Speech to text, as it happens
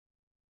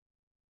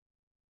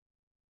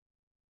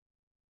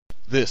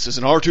This is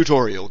an R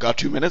tutorial. Got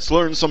 2 minutes?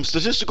 Learn some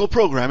statistical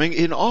programming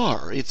in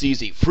R. It's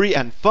easy, free,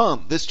 and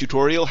fun. This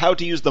tutorial, how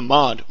to use the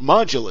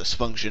modulus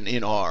function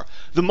in R.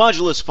 The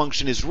modulus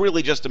function is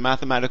really just a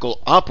mathematical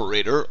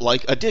operator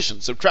like addition,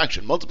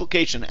 subtraction,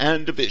 multiplication,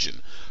 and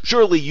division.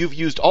 Surely you've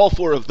used all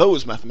 4 of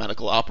those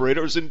mathematical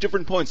operators in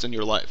different points in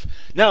your life.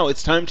 Now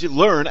it's time to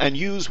learn and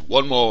use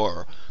one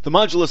more. The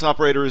modulus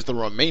operator is the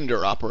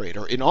remainder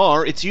operator. In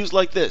R, it's used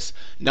like this.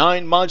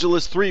 9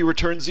 modulus 3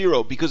 returns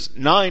 0 because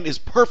 9 is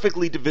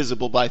perfectly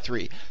divisible by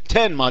 3.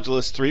 10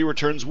 modulus 3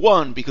 returns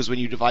 1 because when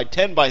you divide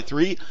 10 by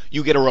 3,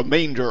 you get a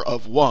remainder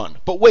of 1.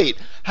 But wait,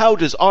 how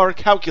does R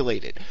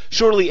calculate it?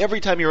 Surely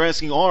every time you're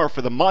asking R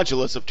for the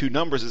modulus of 2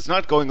 numbers, it's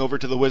not going over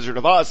to the Wizard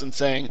of Oz and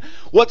saying,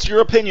 "What's your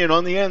opinion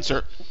on the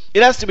answer?"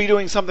 It has to be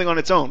doing something on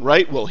its own,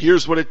 right? Well,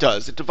 here's what it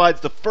does. It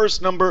divides the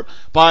first number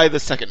by the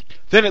second.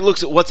 Then it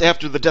looks at what's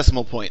after the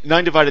decimal point.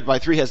 9 divided by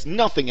 3 has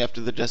nothing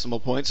after the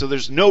decimal point, so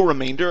there's no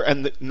remainder,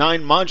 and the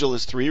 9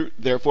 modulus 3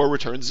 therefore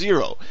returns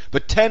 0.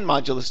 But 10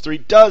 modulus 3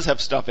 does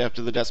have stuff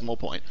after the decimal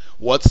point.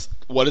 What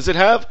does it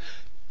have?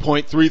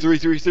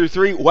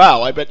 0.33333.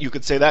 Wow, I bet you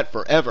could say that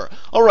forever.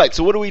 Alright,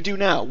 so what do we do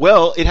now?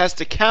 Well, it has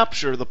to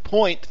capture the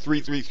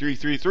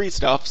 0.33333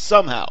 stuff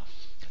somehow.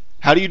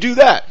 How do you do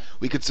that?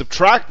 We could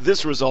subtract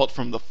this result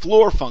from the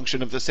floor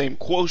function of the same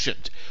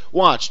quotient.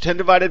 Watch, 10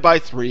 divided by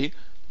 3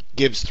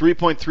 gives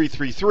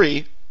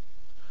 3.333,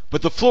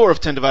 but the floor of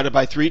 10 divided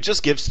by 3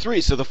 just gives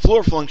 3, so the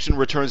floor function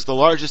returns the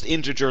largest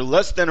integer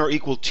less than or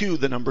equal to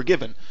the number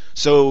given.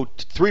 So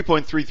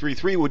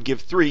 3.333 would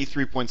give 3,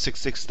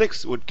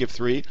 3.666 would give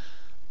 3.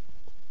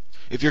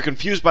 If you're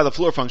confused by the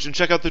floor function,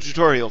 check out the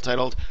tutorial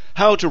titled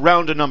How to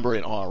Round a Number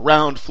in R.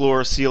 Round,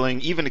 floor,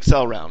 ceiling, even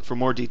Excel round for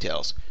more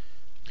details.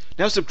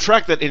 Now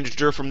subtract that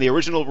integer from the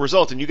original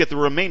result and you get the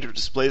remainder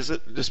displayed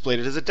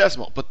as a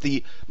decimal. But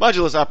the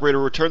modulus operator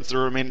returns the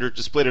remainder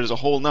displayed as a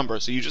whole number,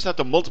 so you just have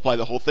to multiply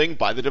the whole thing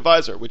by the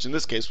divisor, which in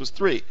this case was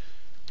 3.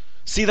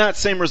 See that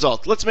same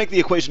result. Let's make the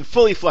equation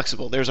fully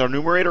flexible. There's our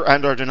numerator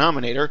and our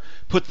denominator.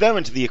 Put them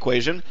into the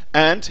equation,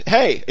 and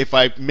hey, if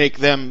I make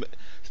them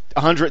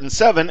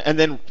 107 and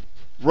then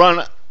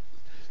run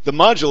the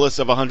modulus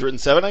of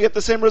 107, I get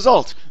the same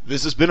result.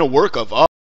 This has been a work of